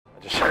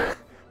Just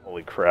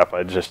holy crap!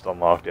 I just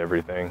unlocked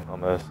everything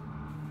on this.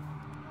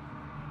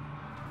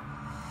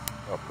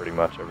 Oh, pretty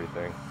much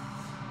everything.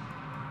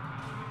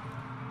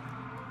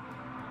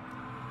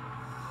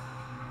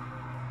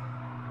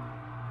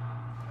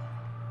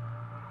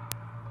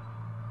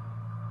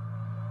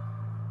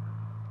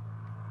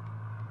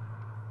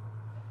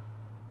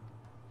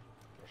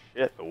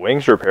 Shit, the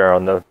wings repair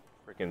on the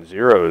freaking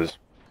Zero is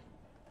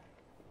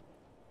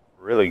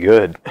really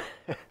good.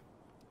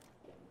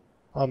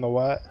 On the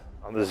what?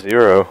 On the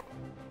Zero.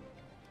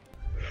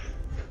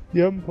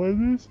 You haven't played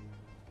these?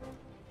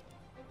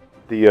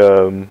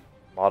 The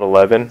Mod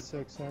 11.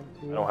 6 and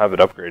I 2. don't have it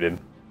upgraded,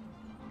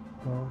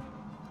 Oh.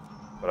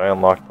 but I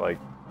unlocked like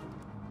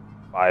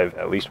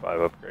at least 5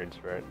 upgrades,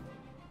 right?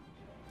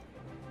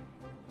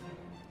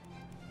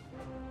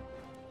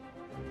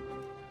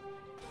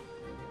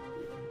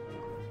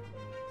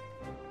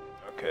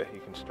 Okay,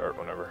 you can start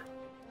whenever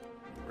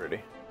you're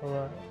ready.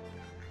 Alright.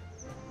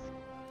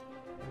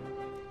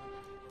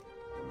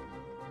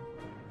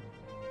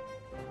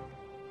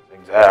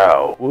 Things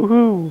out.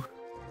 Woohoo!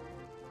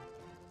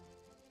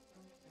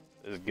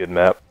 This is a good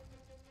map.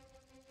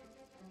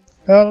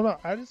 I don't know.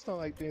 I just don't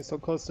like being so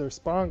close to their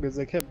spawn because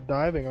they kept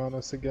diving on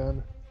us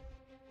again.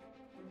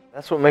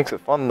 That's what makes it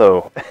fun,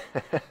 though.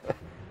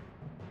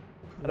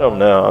 I don't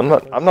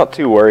know. I'm not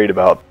too worried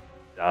about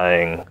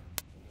dying.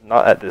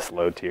 Not at this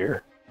low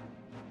tier.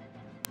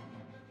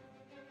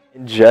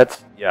 In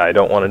jets, yeah, I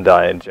don't want to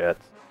die in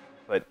jets.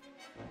 But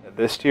at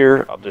this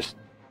tier, I'll just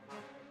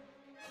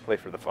play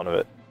for the fun of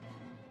it.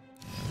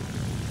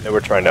 I know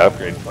we're trying to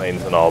upgrade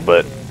planes and all,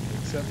 but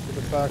Except for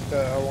the fact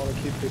that I want to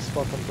keep this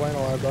fucking plane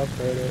alive to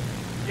upgrade it.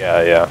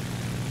 yeah.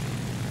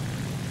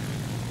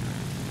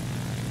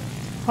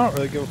 I don't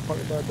really give a fuck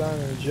about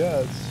dying in the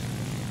jets.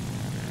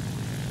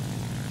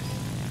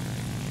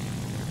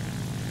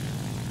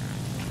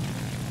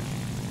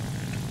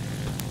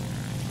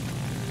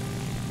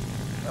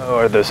 Oh,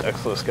 are those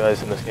Exless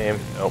guys in this game?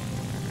 Nope.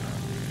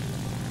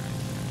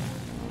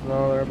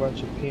 No, they're a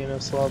bunch of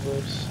penis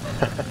lovers.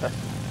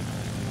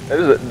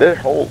 Their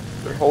whole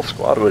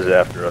squad was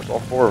after us,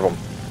 all 4 of them.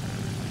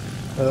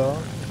 Yeah.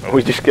 And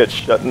we just kept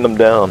shutting them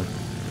down.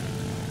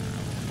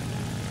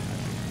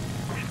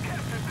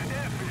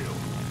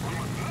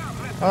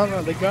 I don't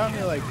know, they got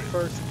me like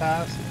first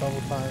pass a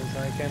couple times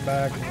and I came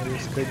back and they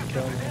just couldn't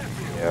kill me.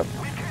 Yep.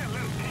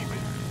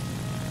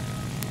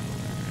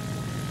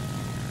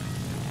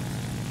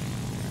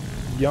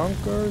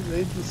 Yonkers,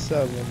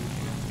 87.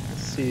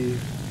 Let's see.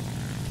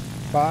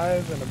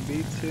 5 and a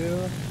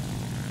B2.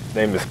 His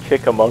name is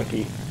Kick a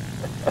Monkey.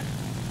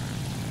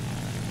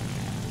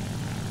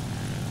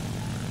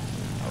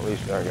 At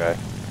least that guy.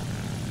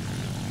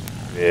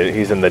 Yeah,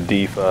 he's in the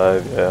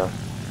D5, yeah.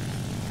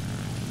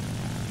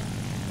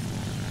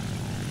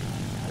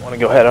 I want to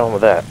go head on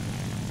with that.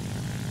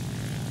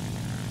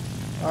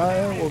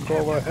 I will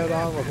go head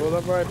on with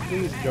whatever I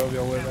please,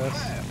 Jovial Witness.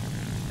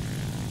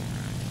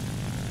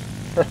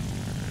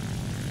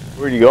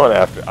 Where are you going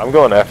after? I'm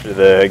going after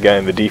the guy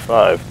in the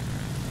D5.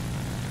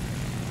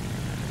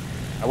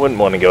 I wouldn't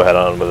want to go head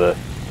on with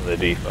the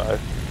D5.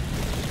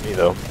 Just me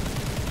though.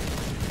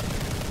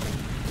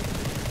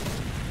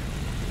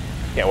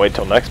 Can't wait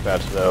till next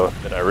match though.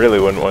 That I really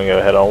wouldn't want to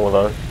go head on with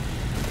them.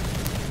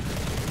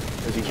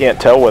 Because you can't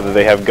tell whether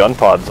they have gun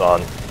pods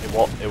on. It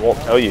won't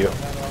tell you.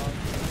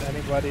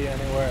 Anybody,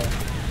 anywhere.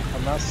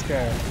 I'm not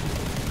scared.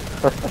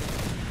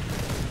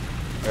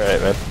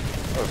 Alright, man.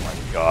 Oh my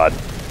god.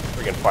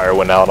 Freaking fire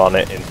went out on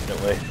it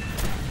instantly.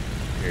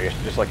 Serious,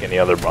 just like any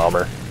other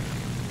bomber.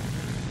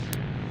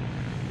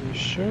 Are you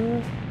sure?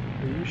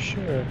 Are you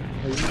sure?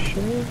 Are you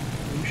sure?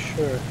 Are you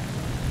sure?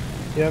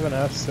 You have an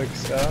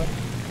F6 out?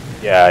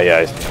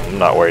 Yeah, I'm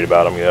not worried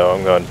about him, though.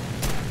 I'm going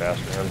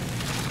faster than him.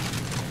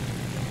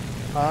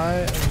 I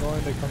am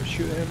going to come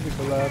shoot him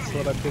because that's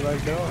what I feel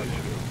like doing.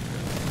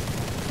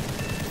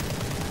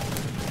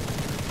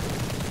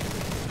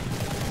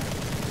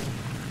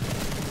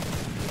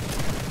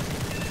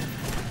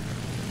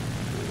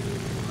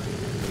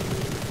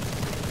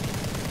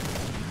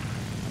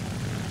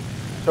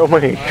 So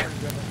many. I'm gonna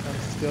come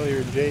steal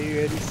your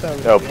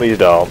Ju-87. No, please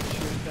don't.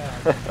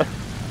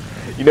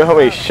 You know how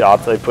many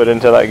shots I put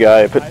into that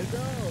guy? I know.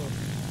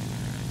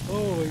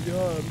 Oh my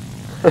god.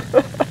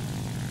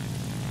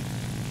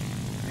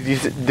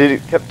 Did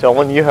it kept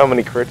telling you how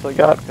many crits I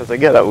got? Because I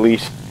got at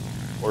least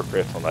 4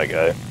 crits on that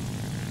guy.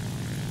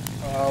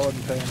 Oh, I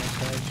wasn't paying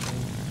attention.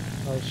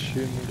 I was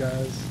shooting the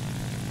guys.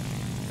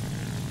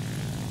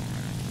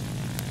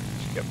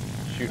 Just kept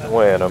shooting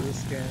away at him.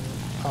 This game,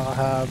 I'll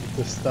have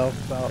the stealth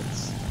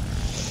belts.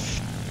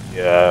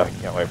 Yeah, I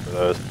can't wait for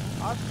those.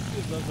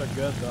 Obviously those are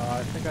good though.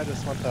 I think I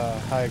just want the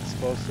high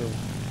explosive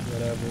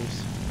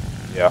whatevers.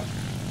 Yeah.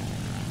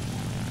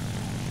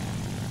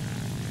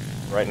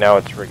 Right now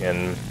it's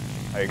friggin'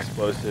 high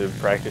explosive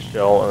practice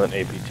shell and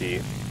then APT.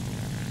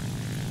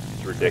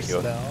 It's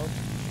ridiculous.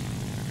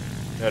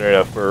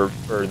 No, for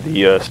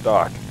the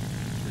stock.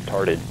 It's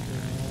retarded.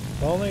 Yeah.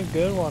 The only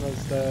good one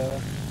is the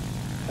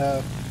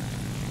half.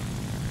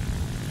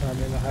 I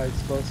mean the high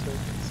explosive.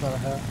 It's not a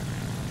half.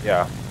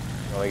 Yeah.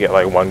 Only get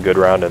like one good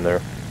round in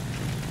there.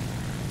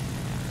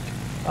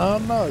 I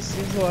don't know, it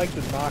seems to like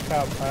to knock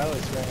out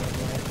pilots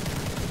randomly.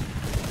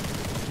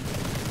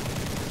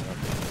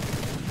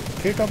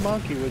 Kick a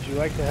monkey, would you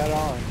like to head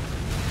on?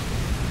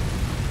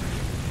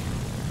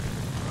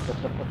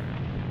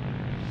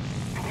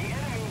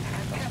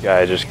 This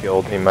guy I just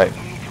killed, he might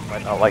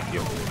not like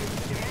you.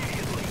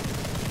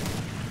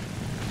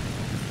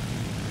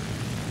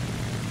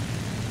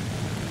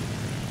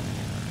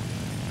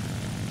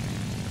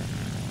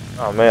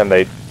 Oh man,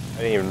 I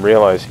didn't even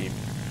realize he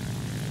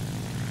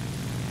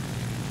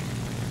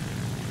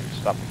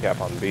stopped the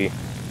cap on B.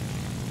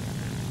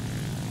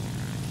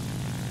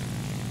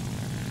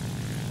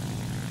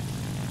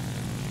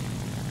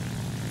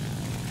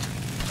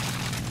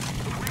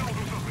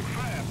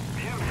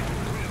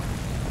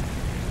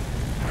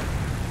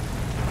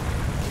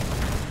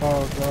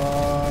 Oh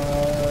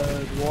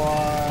god,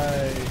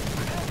 why?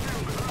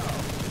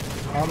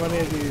 How many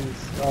of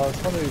these? Oh,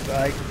 it's one of these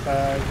Ike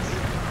tags.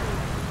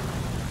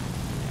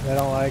 They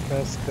don't like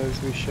us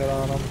because we shit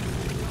on them.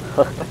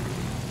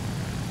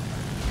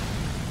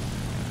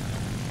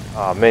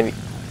 Aw, man.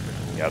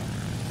 Yep.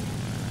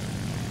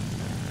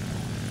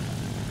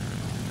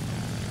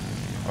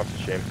 That's a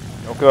shame.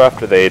 Don't go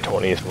after the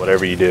A-20s,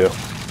 whatever you do.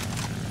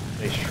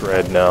 They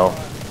shred now.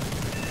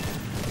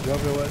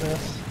 Jehovah's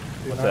Witness,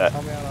 do What's not that?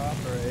 tell me how to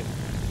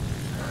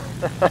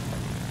operate.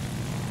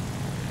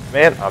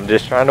 Man, I'm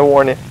just trying to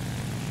warn you.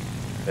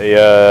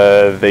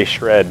 They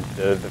shred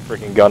the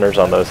freaking gunners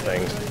on those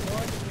things.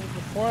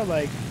 Before,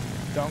 like,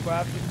 don't go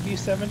after the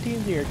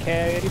B-17s or your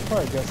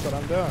Ki-44. Guess what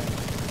I'm doing?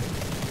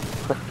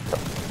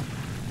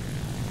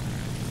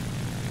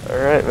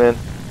 Alright, man.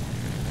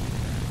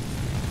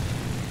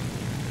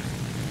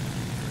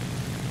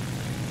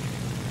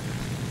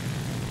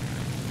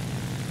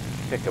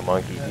 Kick a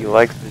monkey. He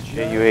likes the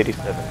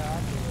Ju-87.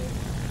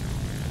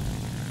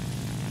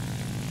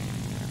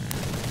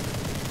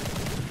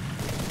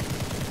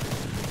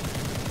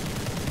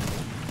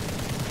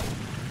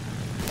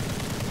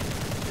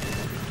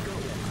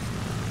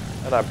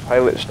 And I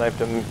pilot sniped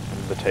him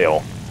from the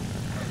tail.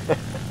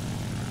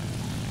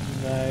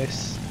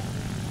 Nice.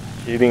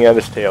 Shooting at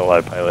his tail, I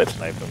pilot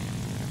sniped him.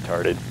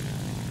 Retarded.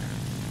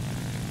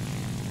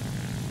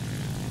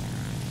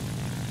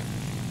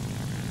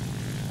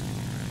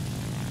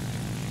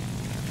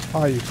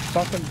 Oh, you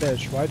fucking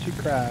bitch. Why'd you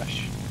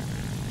crash?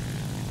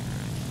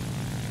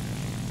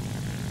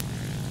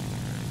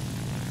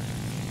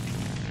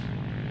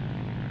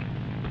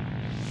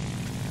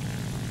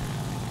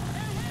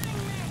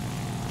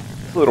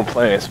 This little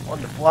plane is fun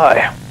to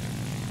fly.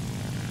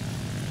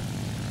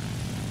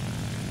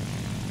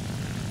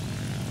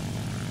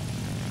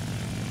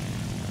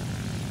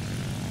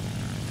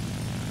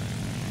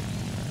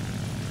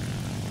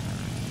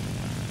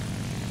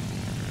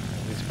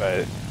 These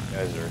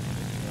guys are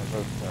on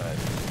both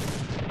sides.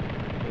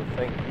 Well,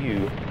 thank you.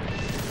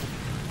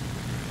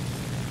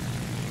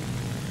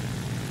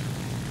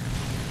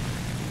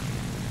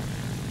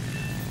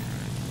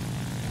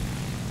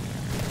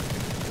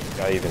 This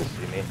guy even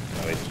see me?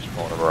 Oh, he's just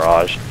pulling a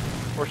barrage.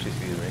 Of course he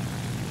sees me.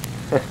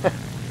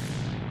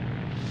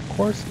 Of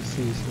course he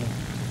sees you.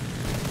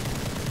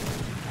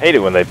 I hate it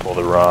when they pull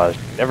the barrage.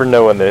 You never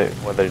know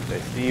whether they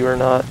see you or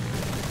not.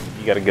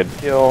 You got a good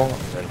kill, and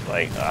then it's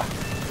like,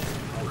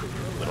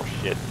 little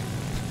shit.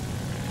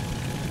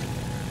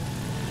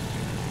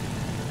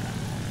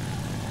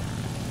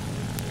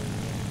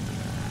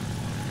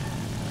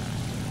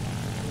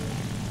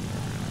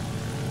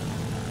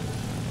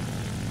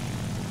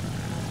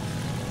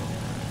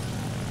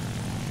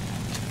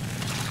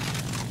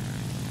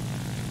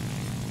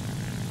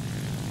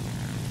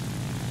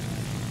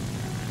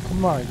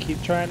 Come on,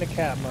 keep trying to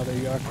cap, mother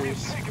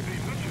yuckers.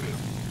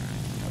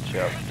 Watch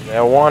out.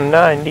 Now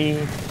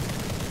 190.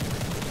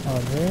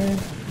 Oh, man.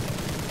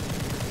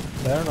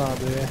 Better not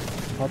be.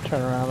 I'll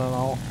turn around and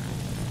I'll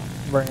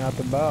bring out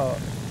the boat.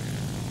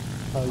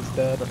 Oh, he's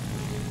dead.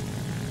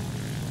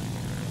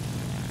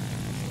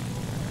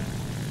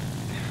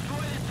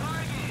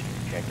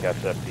 Can't catch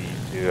that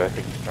B2. I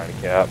think he's trying to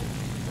cap.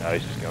 Now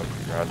he's just going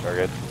for ground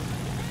targets.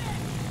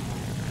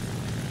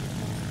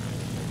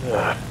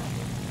 Ugh.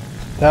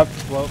 That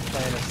float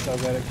plane is so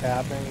good at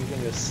capping, you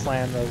can just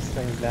slam those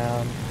things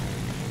down.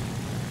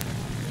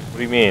 What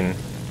do you mean?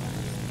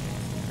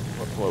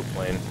 What float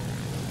plane?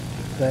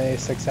 The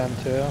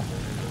A6M2.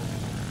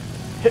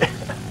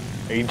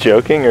 Are you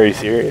joking or are you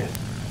serious?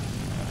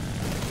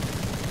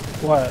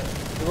 What?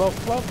 The little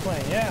float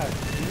plane, yeah.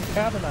 You can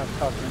cap in that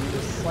fucker. You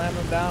just slam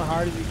them down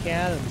hard as you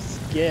can and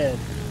skid.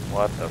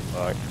 What the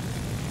fuck?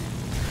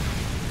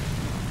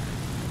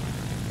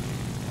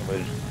 I'm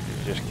gonna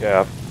just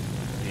cap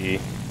the...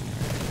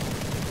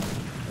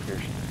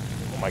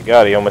 Oh my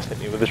god, he almost hit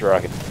me with his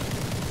rocket.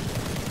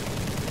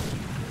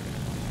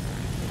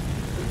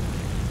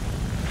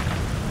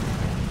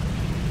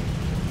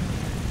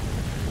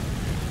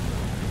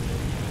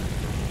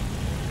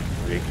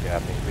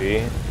 Recapping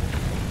B.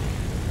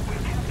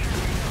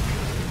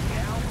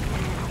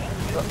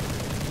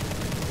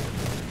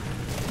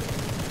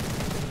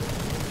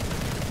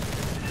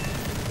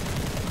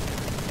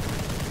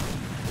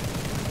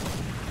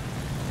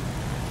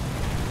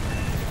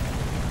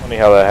 funny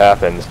how that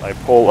happens. I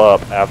pull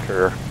up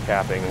after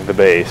capping the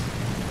base.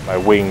 My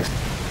wings,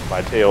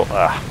 my tail,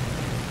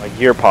 my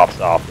gear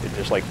pops off. It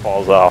just like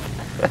falls off.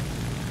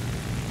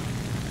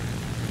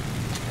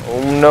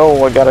 Oh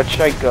no, I got a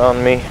chike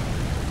on me.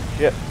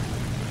 Shit.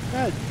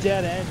 Got a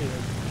dead engine.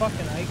 This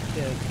fucking Ike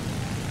kid.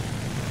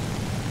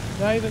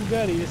 Not even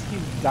good. He just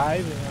keeps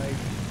diving like.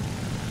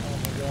 Oh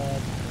my god.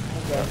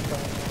 I'm done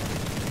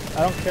crying.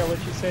 I don't care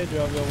what you say,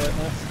 Jehovah's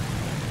Witness.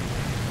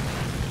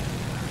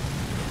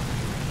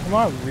 Come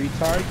on,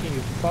 retard. Can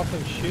you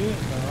fucking shoot?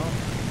 No.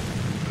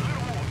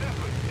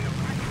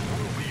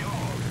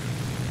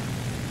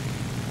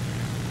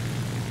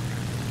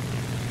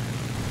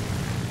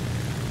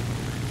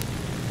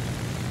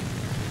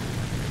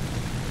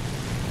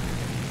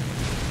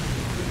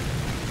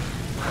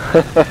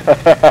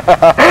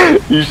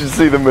 You should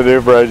see the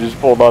maneuver I just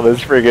pulled on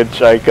this friggin'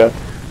 Chika.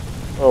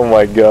 Oh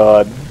my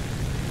god.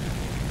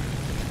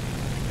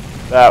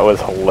 That was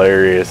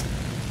hilarious.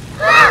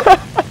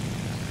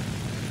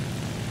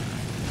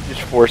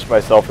 Just forced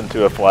myself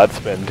into a flat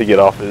spin to get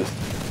him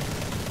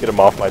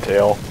off my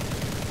tail.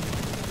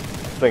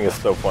 This thing is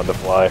so fun to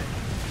fly.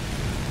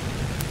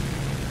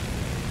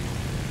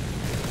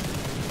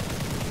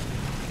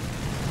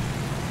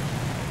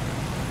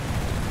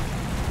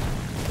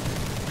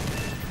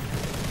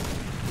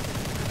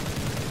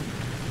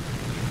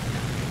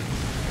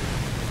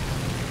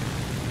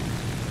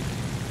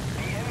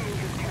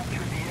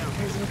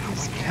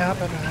 These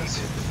cabin ass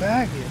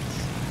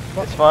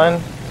faggots. It's fine.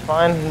 It's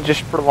fine. It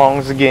just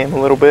prolongs the game a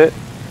little bit.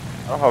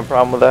 I don't have a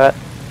problem with that.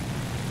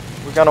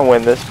 We're gonna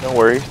win this. No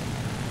worries.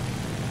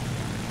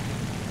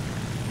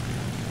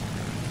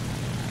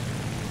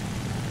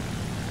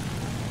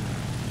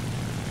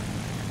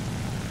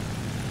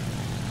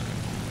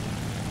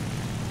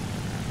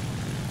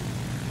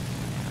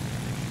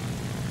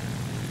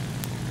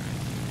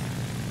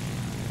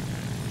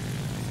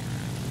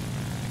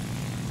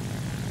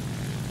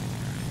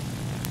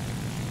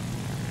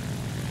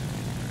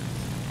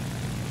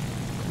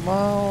 Come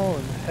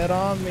on, head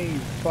on me, you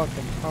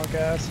fucking punk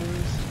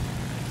asses.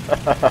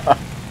 That's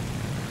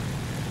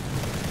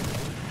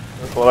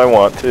what I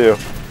want too.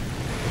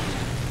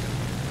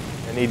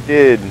 And he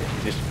did.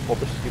 He just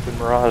pulled a stupid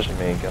mirage on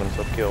me and got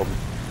himself killed.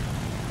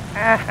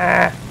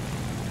 Come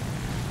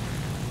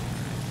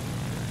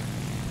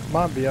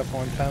on,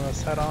 BF-110,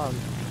 let's head on.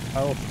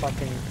 I will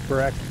fucking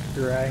wreck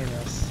your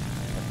anus. I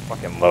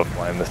fucking love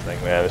flying this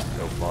thing, man. It's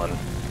so fun.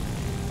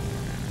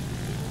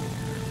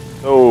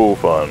 So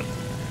fun.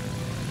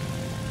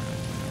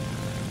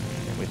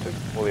 Can't wait to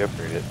fully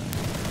upgrade it.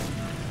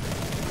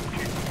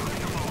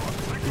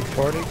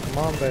 Ki-43, come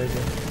on, baby.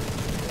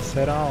 Let's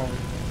head on.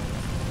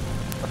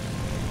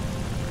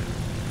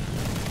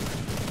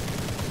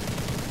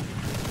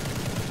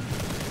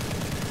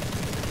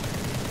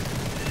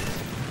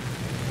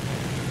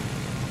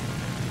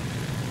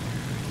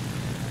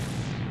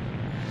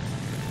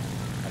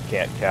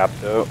 Can't cap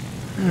though.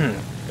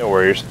 No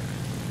worries.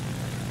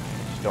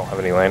 Just don't have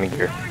any landing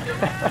gear.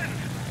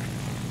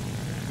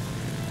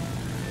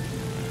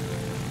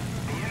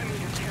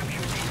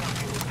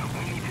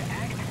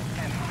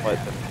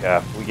 Let them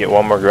cap. We get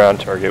one more ground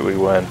target, we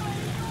win.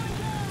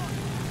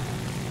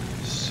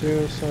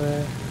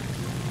 Seriously.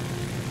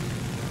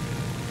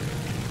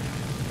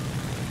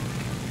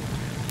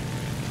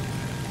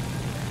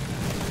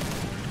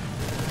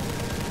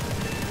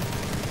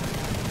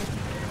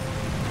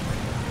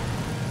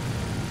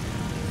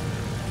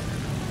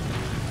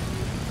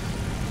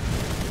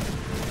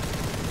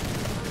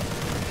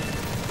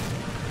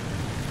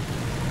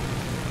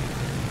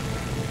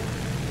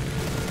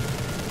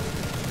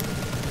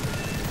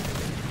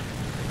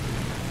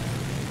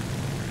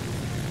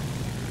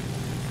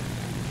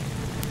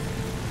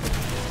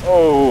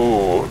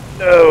 Oh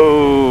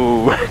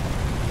no!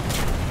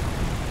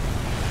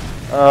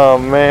 Oh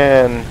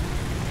man,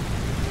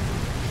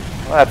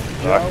 well, that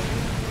sucks.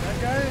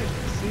 That guy,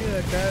 see,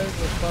 that guy's a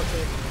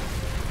fucking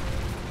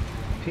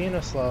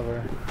penis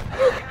lover.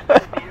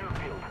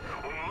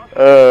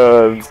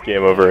 It's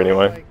game over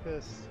anyway. Like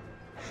this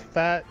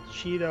fat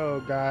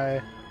Cheeto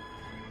guy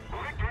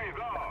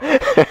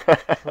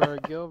for a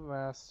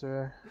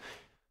guildmaster.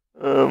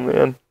 Oh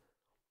man,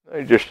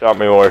 they just shot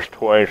me once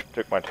twice,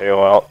 took my tail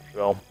out.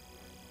 So,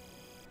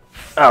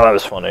 oh, that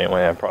was fun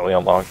anyway. I probably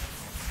unlocked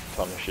a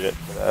ton of shit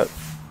for that.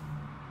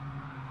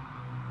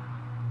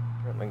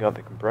 Apparently got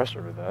the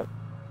compressor with that.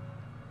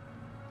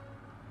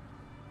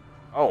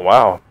 Oh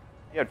wow,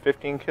 he had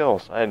 15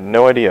 kills. I had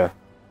no idea.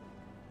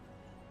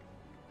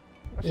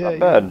 That's not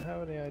bad. You don't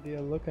have any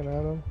idea looking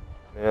at him.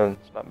 Man,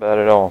 it's not bad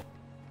at all.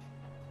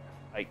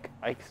 Ike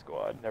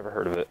Squad, never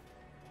heard of it.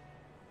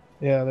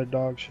 Yeah, they're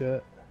dog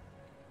shit.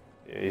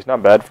 Yeah, he's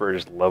not bad for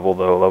his level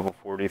though, level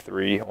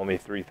 43, only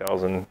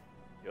 3,000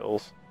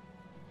 kills.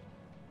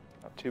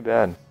 Not too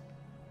bad.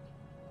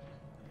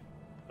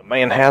 The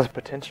man has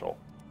potential.